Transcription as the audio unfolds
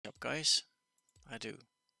guys. I do.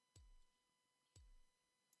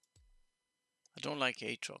 I don't like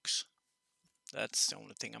Aatrox. That's the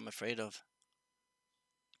only thing I'm afraid of.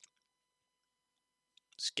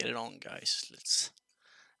 Let's get it on, guys. Let's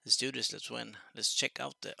do this. Let's win. Let's check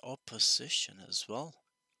out the opposition as well.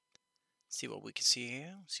 See what we can see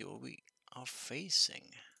here. See what we are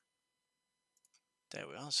facing. There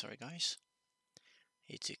we are. Sorry, guys.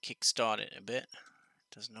 Need to kickstart it a bit.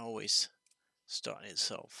 It doesn't always start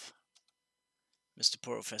itself. Mr.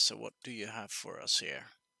 Professor, what do you have for us here?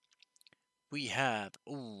 We have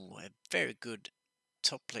a very good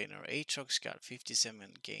top laner. Aatrox got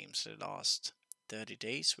 57 games the last 30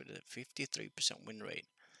 days with a 53% win rate.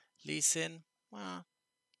 Lee Sin,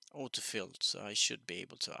 auto-filled, so I should be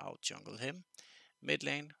able to out-jungle him. Mid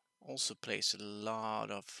lane also plays a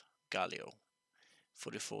lot of Galio.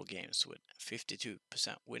 44 games with 52%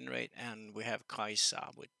 win rate, and we have Kaisa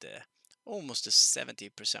with almost a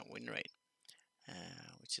 70% win rate,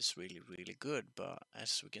 which is really good. But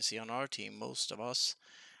as we can see on our team, most of us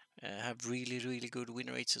have really good win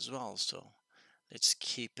rates as well, so let's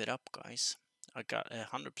keep it up, guys. I got a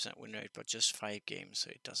 100% win rate, but just 5 games, so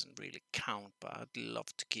it doesn't really count, but I'd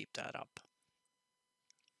love to keep that up.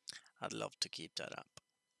 I'd love to keep that up.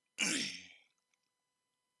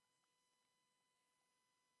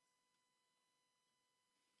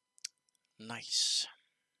 Nice.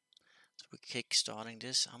 So we're kickstarting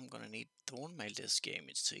this. I'm gonna need Thornmail this game,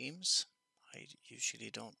 it seems. I usually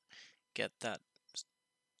don't get that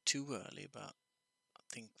too early, but I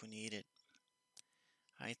think we need it.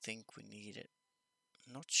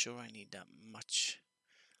 Not sure I need that much.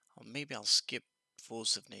 Or maybe I'll skip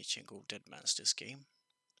Force of Nature and go Deadman's this game.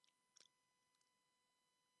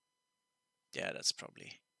 Yeah, that's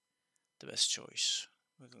probably the best choice.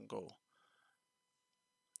 We can go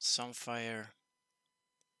Sunfire,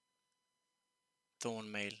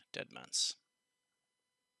 Thornmail, Deadman's.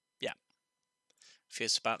 Yeah,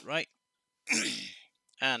 feels about right.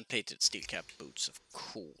 And plated steel cap boots, of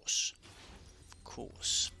course. Of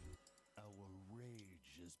course.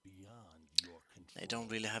 They don't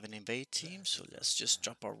really have an invade team, so let's just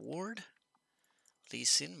drop our ward. Lee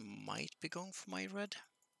Sin might be going for my red.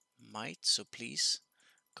 Might, so please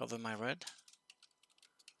cover my red.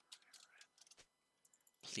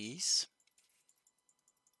 Please.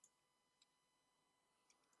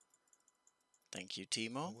 Thank you,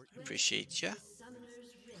 Timo. Appreciate ya.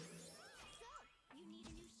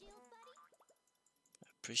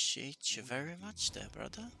 Appreciate you very much there,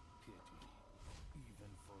 brother.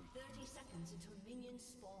 30 seconds until minions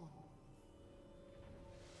spawn.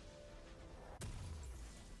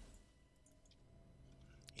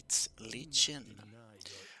 It's Lee Chin.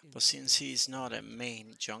 But since he's not a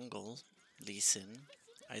main jungle, Lee Sin,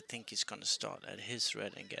 I think he's gonna start at his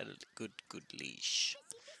red and get a good leash.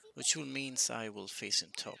 Which will means I will face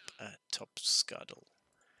him top scuttle.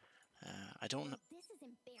 I don't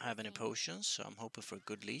have any potions, so I'm hoping for a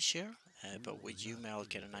good leash here. But with Yume I'll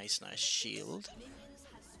get a nice shield,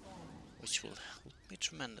 which will help me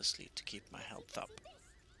tremendously to keep my health up.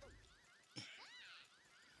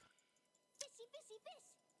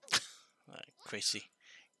 Crazy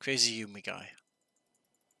Yume guy.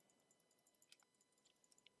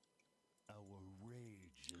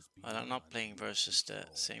 Well, I'm not playing versus the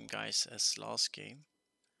same guys as last game,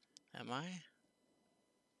 am I?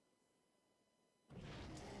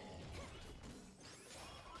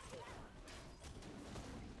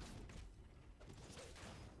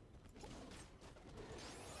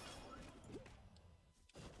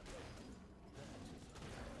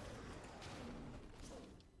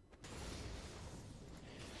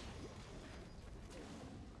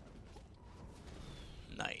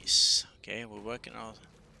 Nice. Okay, we're working our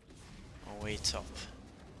way top.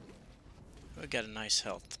 We got a nice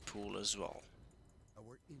health pool as well.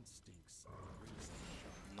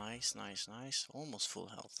 Nice. Almost full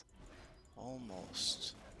health.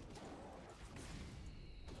 Almost.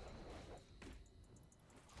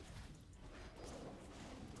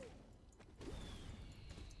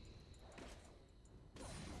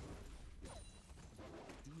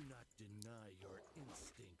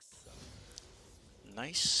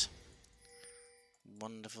 Nice.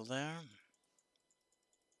 Wonderful there.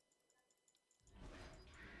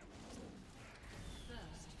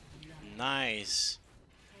 Nice.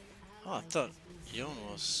 Oh, I thought Yon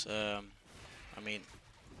was,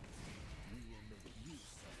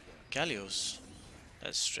 Galio's.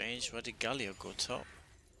 That's strange. Why did Galio go top?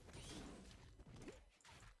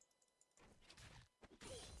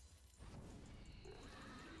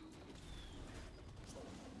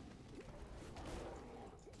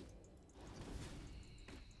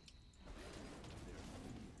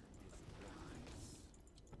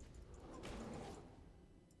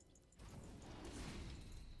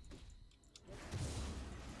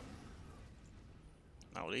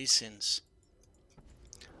 Lee Sin's.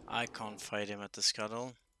 I can't fight him at the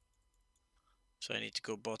scuttle, so I need to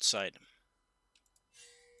go bot side.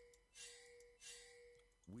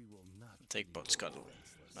 Take bot scuttle.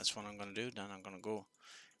 That's what I'm gonna do. Then I'm gonna go.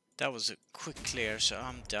 That was a quick clear, so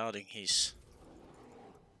I'm doubting he's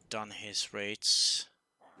done his raids,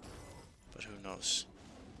 but who knows.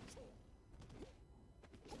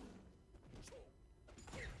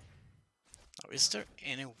 Now, is there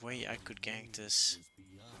any way I could gank this?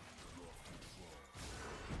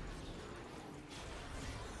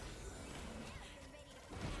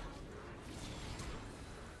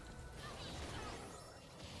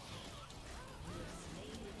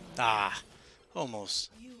 Ah,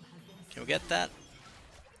 almost. Can we get that?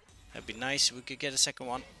 That'd be nice if we could get a second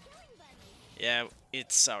one. Yeah,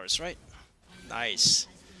 it's ours, right? Nice.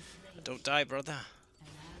 Don't die, brother.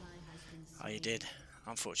 Oh, you did.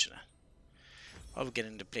 Unfortunate. Well, we're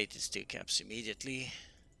getting the plated steel caps immediately.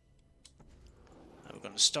 And we're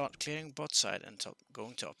gonna start clearing bot side and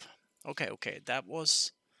going top. Okay, that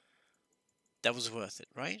was worth it,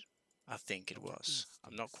 right? I think it was.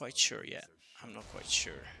 I'm not quite sure yet. I'm not quite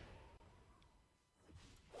sure.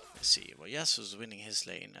 Let's see. Well, Yasuo's winning his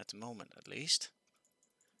lane at the moment, at least,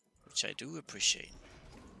 which I do appreciate.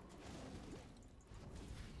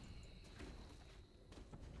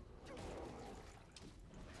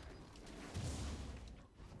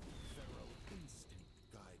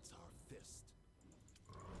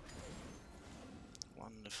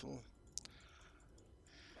 Wonderful.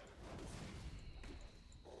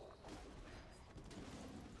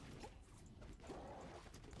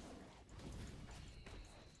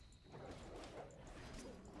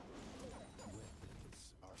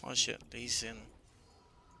 Oh shit, he's in.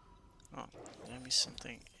 Oh, did I miss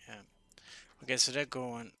something? Yeah. Okay, so they're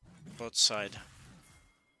going both side.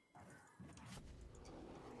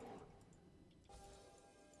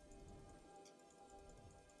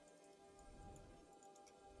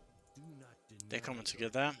 They're coming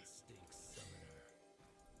together.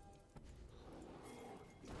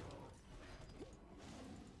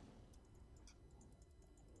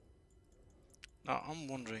 Now I'm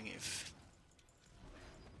wondering if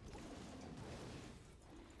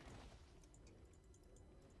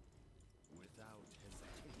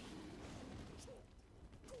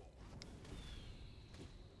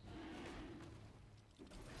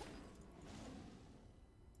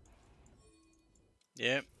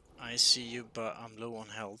yeah, I see you, but I'm low on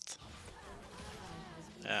health.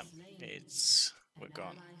 Yeah, we're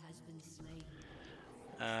gone.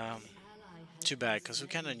 Too bad, because we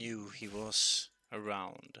kind of knew he was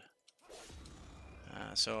around.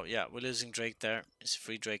 So yeah, we're losing Drake there. It's a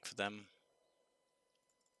free Drake for them.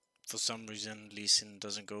 For some reason, Lee Sin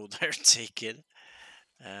doesn't go there and take it.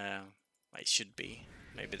 I should be.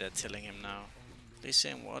 Maybe they're telling him now. Lee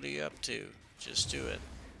Sin, what are you up to? Just do it.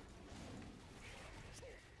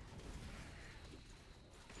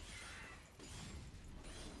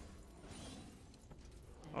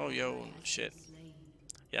 Oh, yo, shit.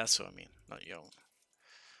 Yeah, that's what I mean, not yo.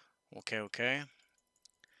 Okay.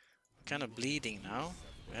 Kind of bleeding now.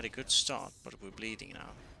 We had a good start, but we're bleeding now.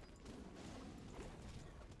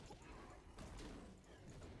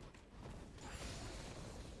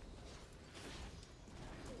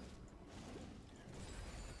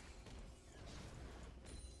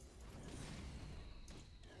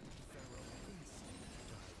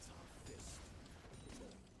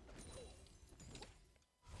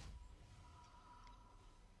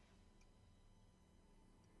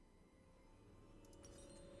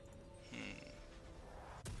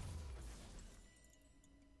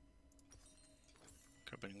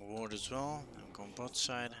 Grabbing a ward as well. I'm going bot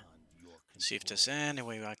side. See if there's any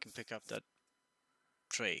way I can pick up that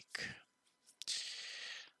Drake.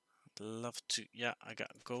 I'd love to. Yeah, I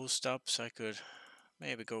got ghost up, so I could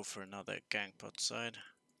maybe go for another gank bot side.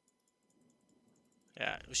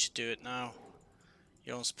 Yeah, we should do it now.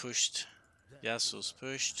 Yon's pushed. Yasuo's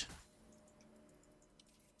pushed.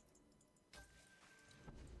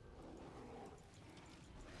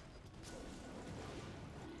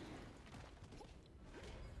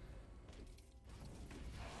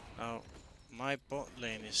 Now, my bot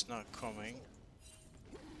lane is not coming.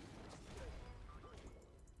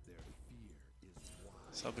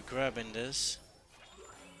 So I'll be grabbing this.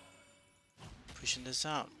 Pushing this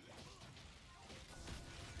out.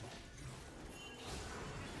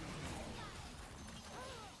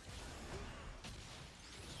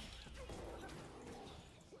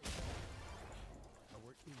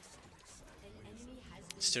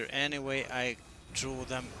 Is there any way I draw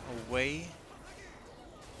them away?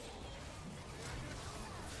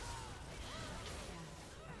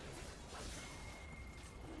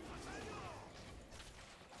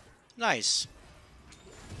 Nice.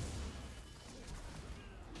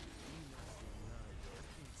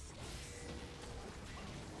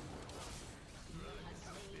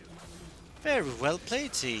 Very well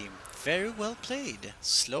played, team. Very well played.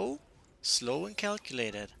 Slow, slow and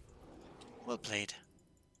calculated. Well played.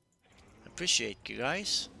 Appreciate you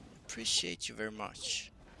guys. Appreciate you very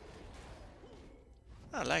much.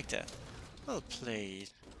 I like that. Well played,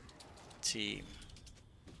 team.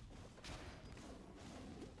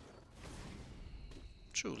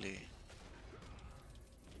 Truly.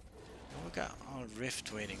 We got our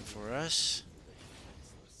rift waiting for us.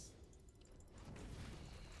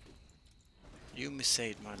 You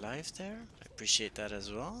saved my life there. I appreciate that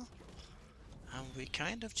as well. And we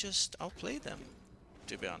kind of just outplayed them,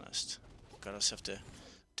 to be honest. Got ourselves the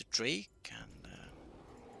Drake and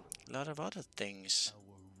a lot of other things.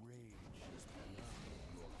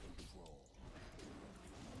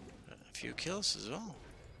 A few kills as well.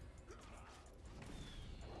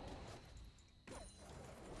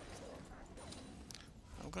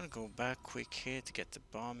 I'm gonna go back quick here to get the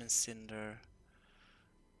bomb and cinder.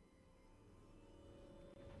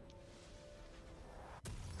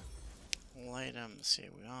 All items, here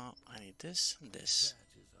we are. I need this and this.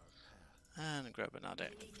 And grab another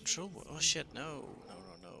control. Oh shit, no.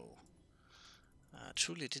 I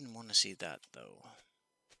truly didn't want to see that though.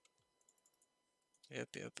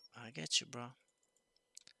 Yep, I get you, bro.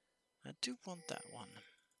 I do want that one.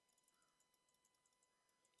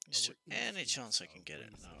 Is there any chance I can get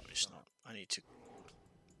it? No, it's not. I need to.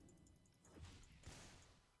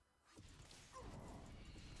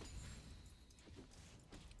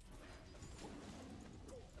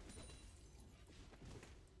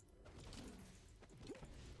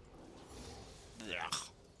 Ugh,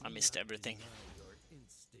 I missed everything.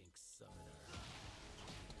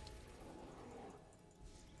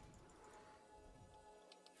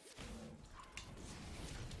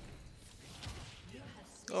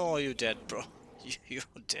 Oh, you're dead, bro. You're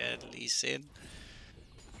dead, Lee Sin.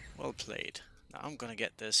 Well played. Now I'm gonna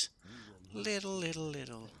get this little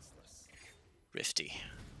Rifty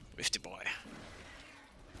boy.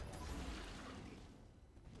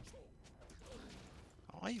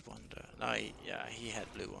 Oh, I wonder. Yeah, he had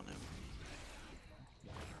blue on him.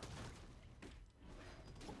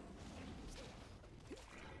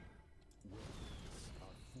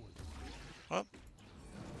 Oh.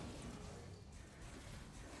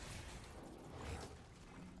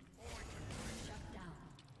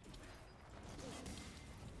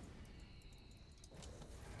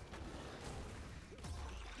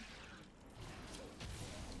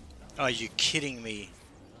 Are you kidding me?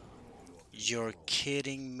 You're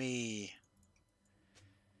kidding me.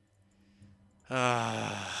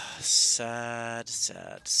 Ah, sad.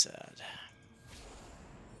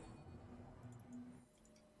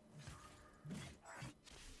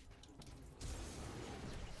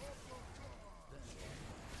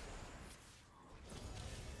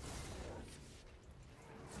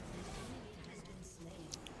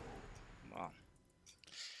 Wow.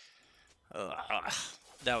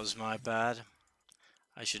 That was my bad.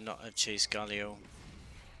 I should not have chased Galio.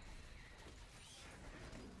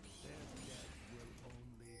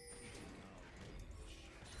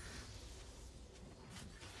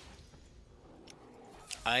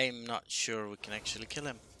 I'm not sure we can actually kill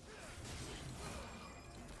him.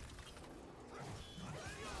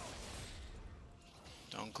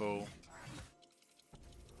 Don't go.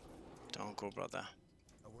 Don't go, brother.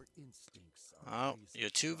 Oh,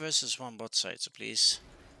 you're 2 versus 1 bot side, so please.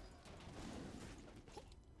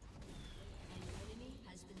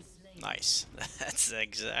 Nice. That's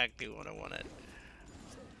exactly what I wanted.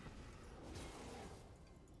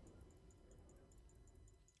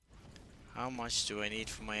 How much do I need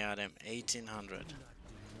for my item? 1800.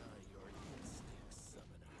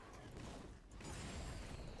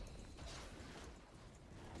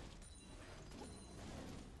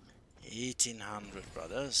 $1,800,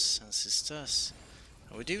 brothers and sisters.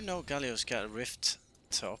 And we do know Galio's got a rift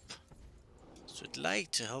top, so I'd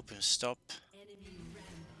like to help him stop.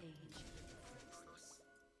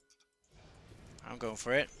 I'm going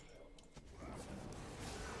for it.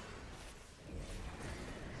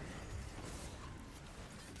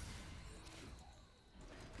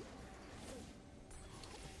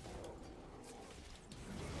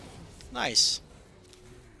 Nice.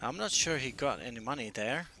 I'm not sure he got any money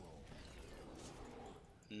there.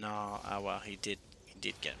 No, well, he did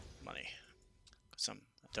get money. Some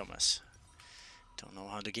dumbass. Don't know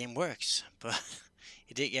how the game works, but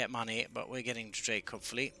he did get money. But we're getting to Drake,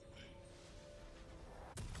 hopefully.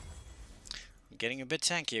 I'm getting a bit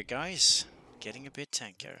tankier, guys. Getting a bit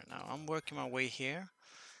tankier. Now I'm working my way here.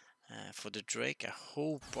 For the Drake, I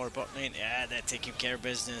hope our bot lane. Yeah, they're taking care of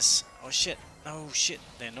business. Oh shit! Oh shit!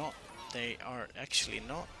 They're not. They are actually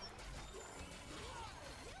not.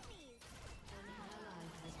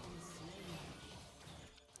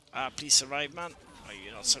 Ah, please survive, man. Oh,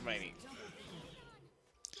 you're not surviving.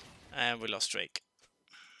 And we lost Drake.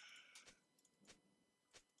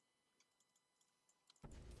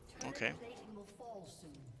 Okay. Plating will fall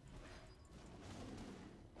soon.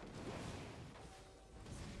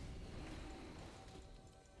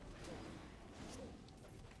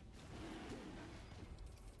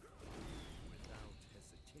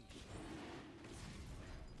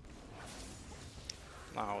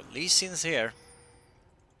 Now, Lee Sin's here.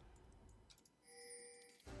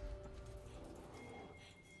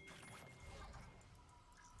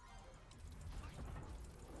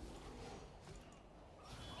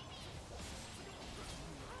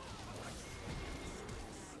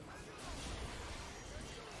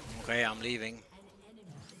 Okay, I'm leaving.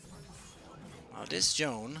 Now this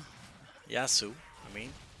Joan, Yasuo, I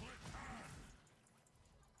mean.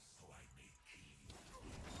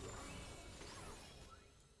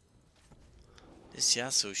 This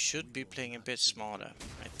Yasuo should be playing a bit smarter,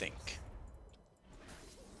 I think.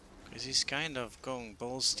 Because he's kind of going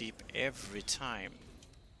balls deep every time.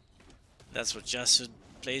 That's what Yasuo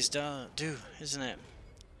plays do, isn't it?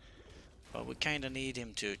 But we kind of need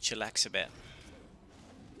him to chillax a bit.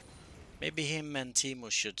 Maybe him and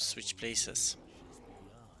Timo should switch places.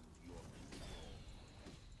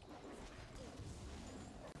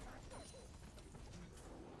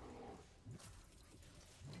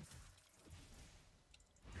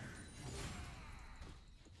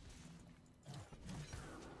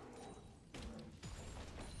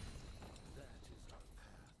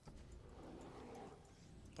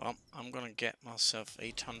 Well, I'm gonna get myself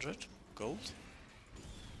 800 gold.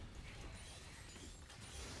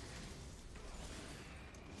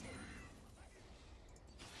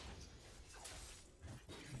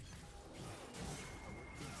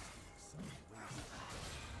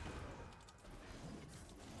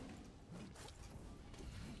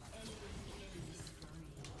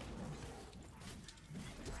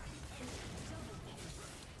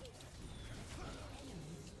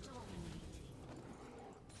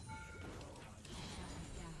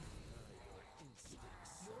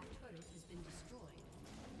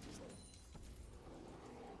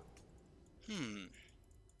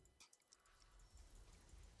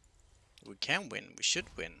 We can win, we should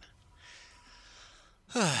win.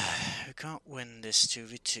 We can't win this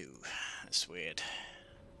 2v2. That's weird.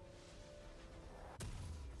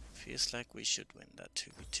 Feels like we should win that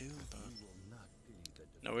 2v2, but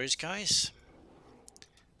no worries, guys.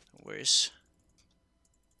 No worries.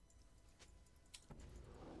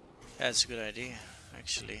 That's a good idea,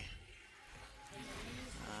 actually.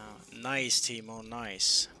 Nice, Timo,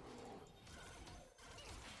 nice.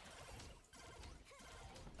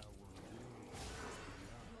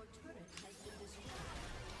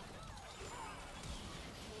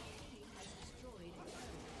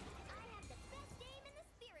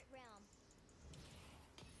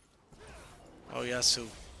 Oh, Yasuo,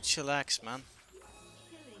 chillax, man.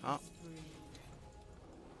 Oh.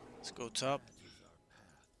 Let's go top.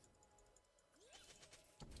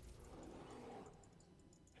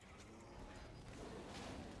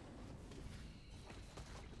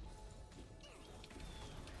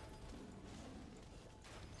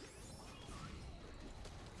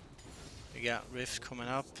 We got Rift coming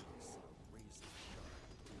up.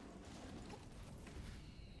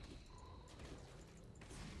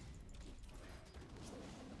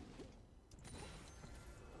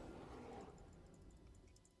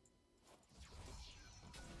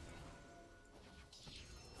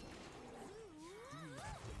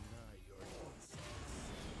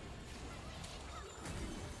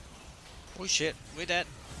 Oh shit, we dead.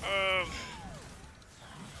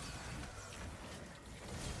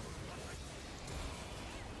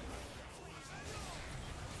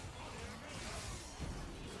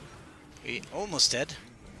 We almost dead.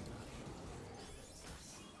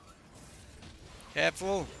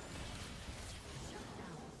 Careful.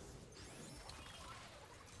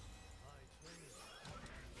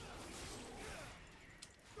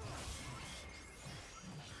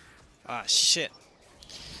 Ah, shit.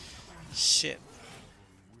 Shit.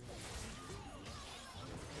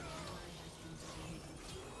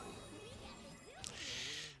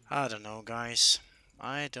 I don't know, guys.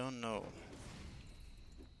 I don't know.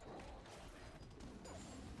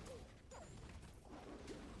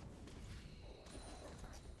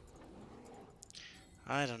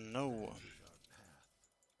 I don't know.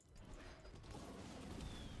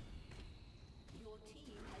 Your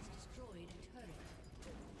team has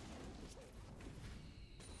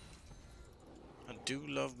do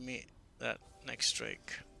love me that next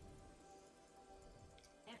Drake.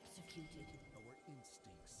 Executed. Our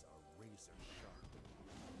instincts are razor sharp.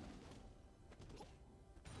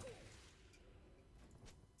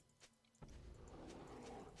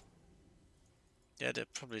 Yeah, they're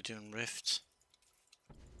probably doing rifts.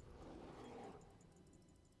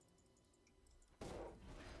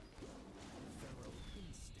 Feral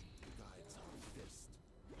instinct guides our fist.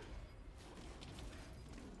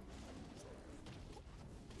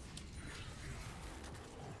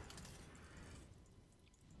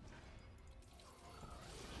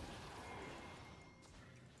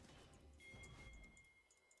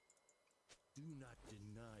 Do not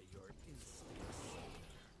deny your instincts.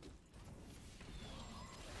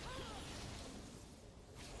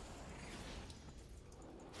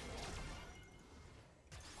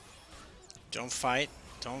 Don't fight.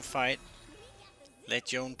 Don't fight.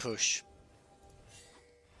 Let your own push.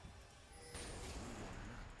 We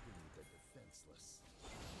will not be the defenseless.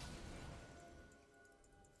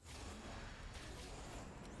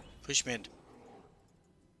 Push mid.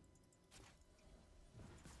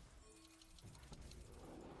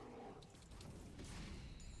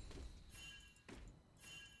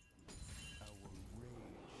 Our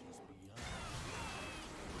rage is beyond.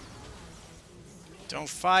 Don't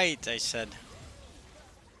fight, I said.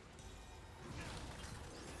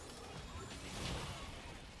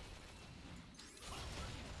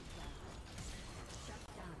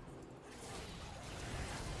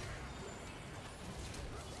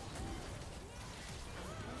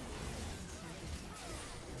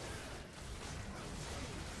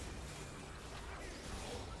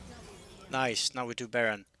 Nice, now we do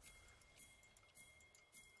Baron.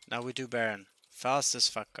 Now we do Baron. Fast as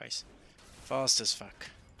fuck, guys. Fast as fuck.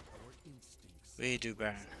 Our instincts We do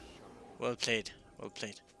Baron. Well played, well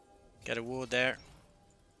played. Got a ward there.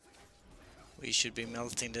 We should be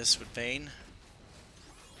melting this with pain.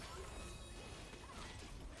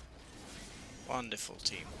 Wonderful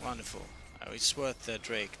team, wonderful. Oh, it's worth the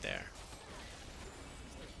Drake there.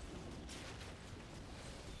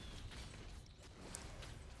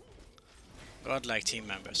 Godlike team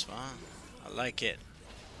members, wow. I like it.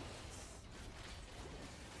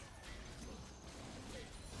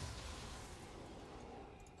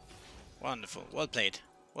 Wonderful, well played.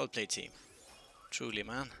 Well played team. Truly,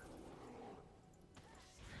 man.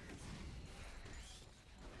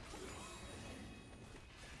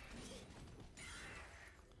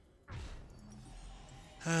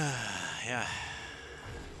 Yeah.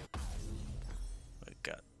 We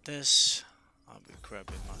got this. I'll be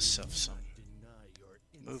grabbing myself some deny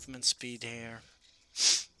your movement speed here.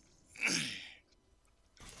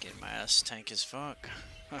 Get my ass tank as fuck.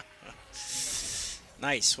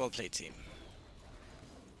 Nice, well played team.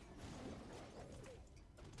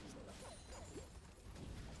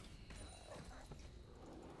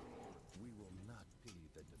 We will not pity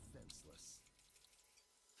the defenseless.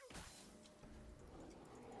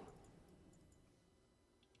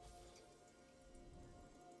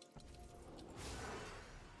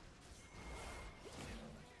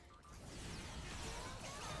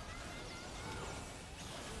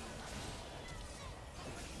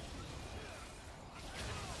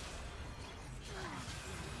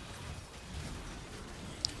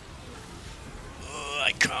 Oh,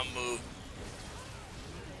 I can't move.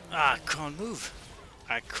 Ah, I can't move.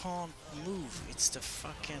 I can't move. It's the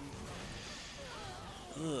fucking...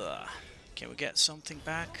 Ugh. Can we get something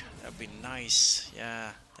back? That'd be nice.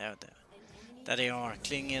 Yeah, there they are.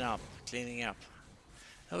 Cleaning up. Cleaning up.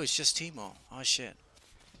 Oh, it's just Timo. Oh, shit.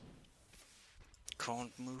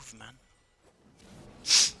 Can't move, man.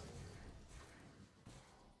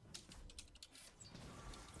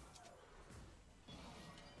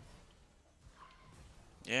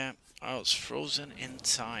 Yeah, I was frozen in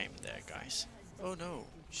time there, guys. Oh no,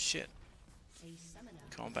 shit.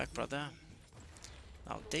 Come back, brother.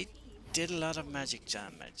 Now, they did a lot of magic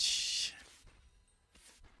damage.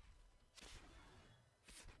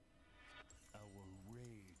 Our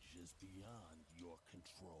rage is beyond your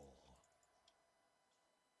control.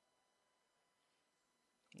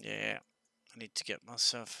 Yeah, I need to get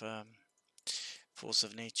myself force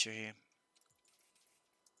of nature here.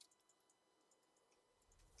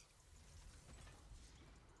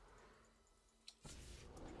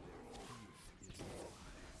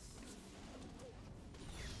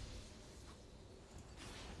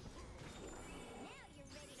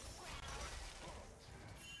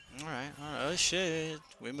 Alright, oh shit,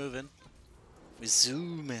 we're moving. We're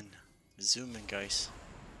zooming. We're zooming, guys.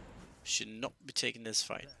 Should not be taking this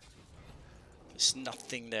fight. There's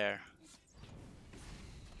nothing there.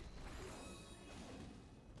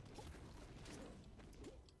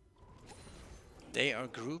 They are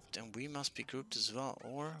grouped and we must be grouped as well.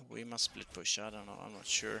 Or we must split push. I don't know. I'm not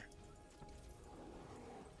sure.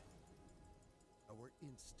 Our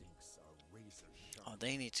instincts are razor sharp. Oh,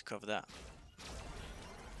 they need to cover that.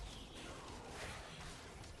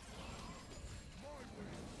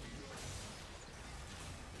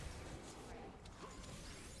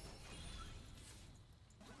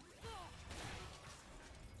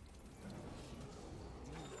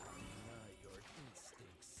 Deny your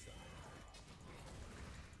instincts, summoner.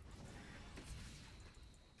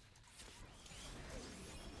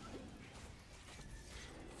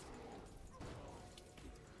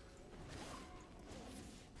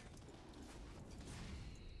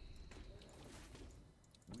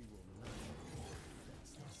 We will not remain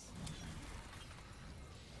defenseless.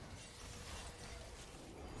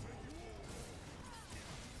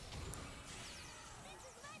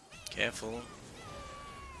 Careful.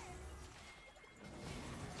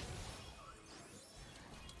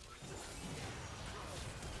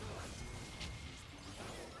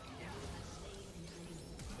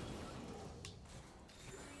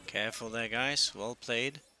 Careful there, guys. Well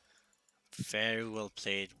played. Very well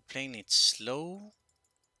played. Playing it slow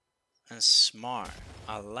and smart.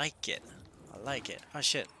 I like it. I like it. Oh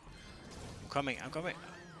shit. I'm coming. I'm coming.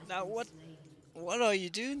 Now what? What are you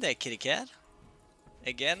doing there, kitty cat?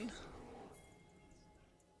 Again?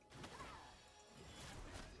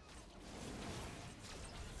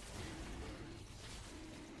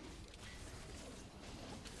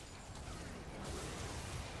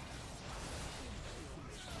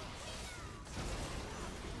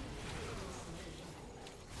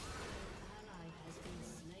 Ally has been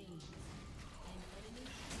slain. An enemy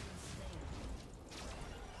has been slain.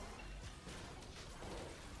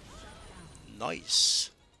 Shut down. Nice.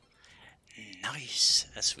 Nice,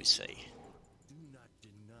 as we say. Do not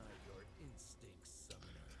deny your instincts,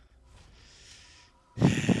 summoner.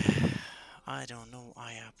 I don't know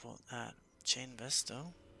why I bought that chain vest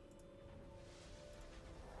though.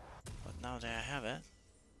 But now that I have it,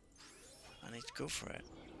 I need to go for it.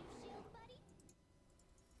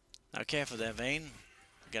 Now careful there, Vayne.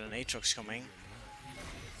 We got an Aatrox coming.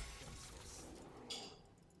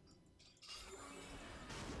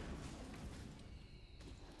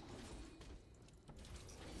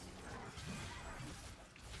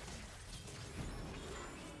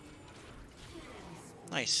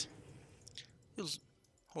 Nice. You'll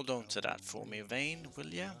hold on to that for me, Vayne, will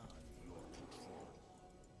ya?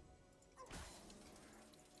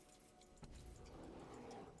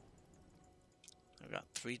 I've got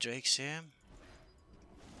 3 Drakes here.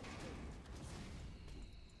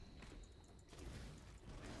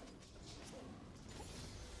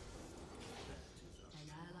 An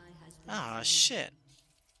ally has been Ah, slain. shit.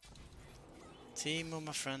 Teemo,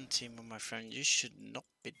 my friend, you should not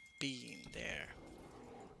be being there.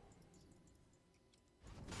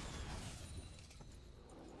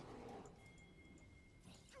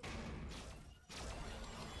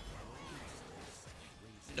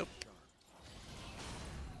 Nope.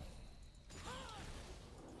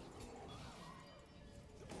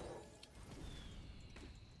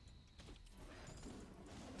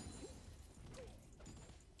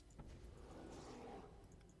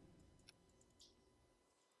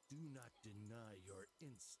 Do not deny your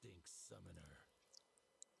instincts, summoner.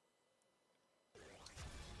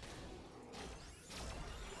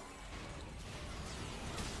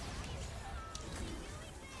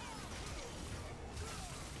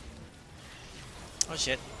 Oh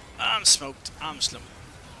shit. I'm smoked. I'm slum.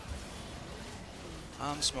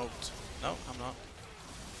 I'm smoked. No, I'm not.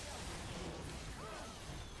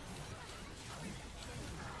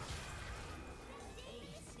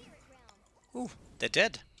 Ooh, they're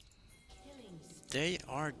dead. Killing spree. They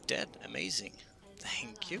are dead. Amazing. An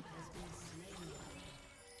Thank ally you. has been slain.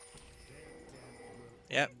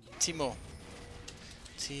 Yep, Teemo.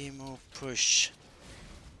 Teemo, push.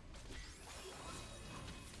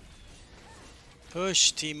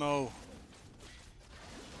 Push, Teemo.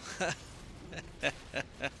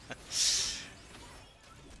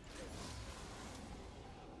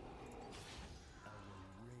 Our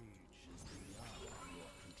rage is beyond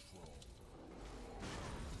your control.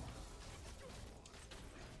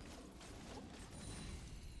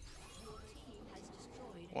 Your team has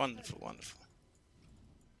destroyed a Wonderful, turret. wonderful.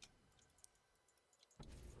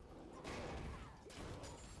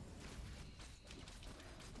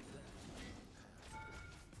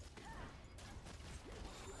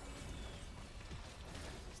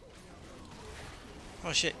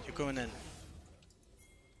 Oh shit, you're going in.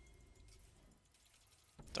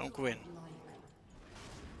 Don't go in. Like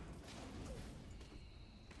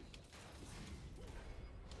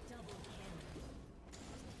double kill.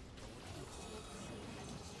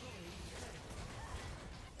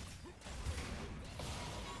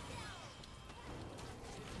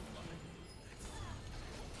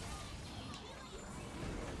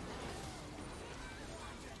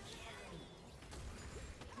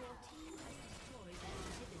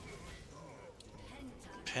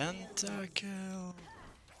 Pentakill.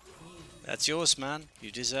 That's yours, man.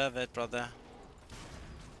 You deserve it, brother.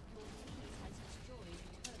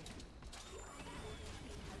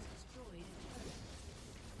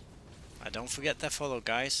 Don't forget that follow,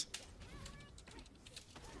 guys.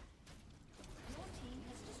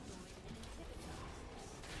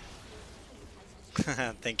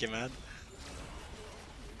 Thank you, man.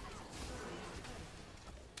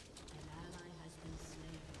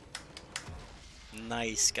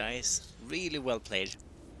 Nice, guys. Really well played.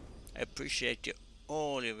 I appreciate you,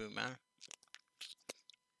 all of you, man.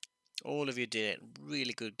 All of you did it.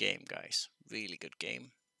 Really good game, guys. Really good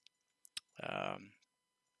game.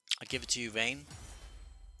 I give it to you, Vayne.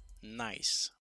 Nice.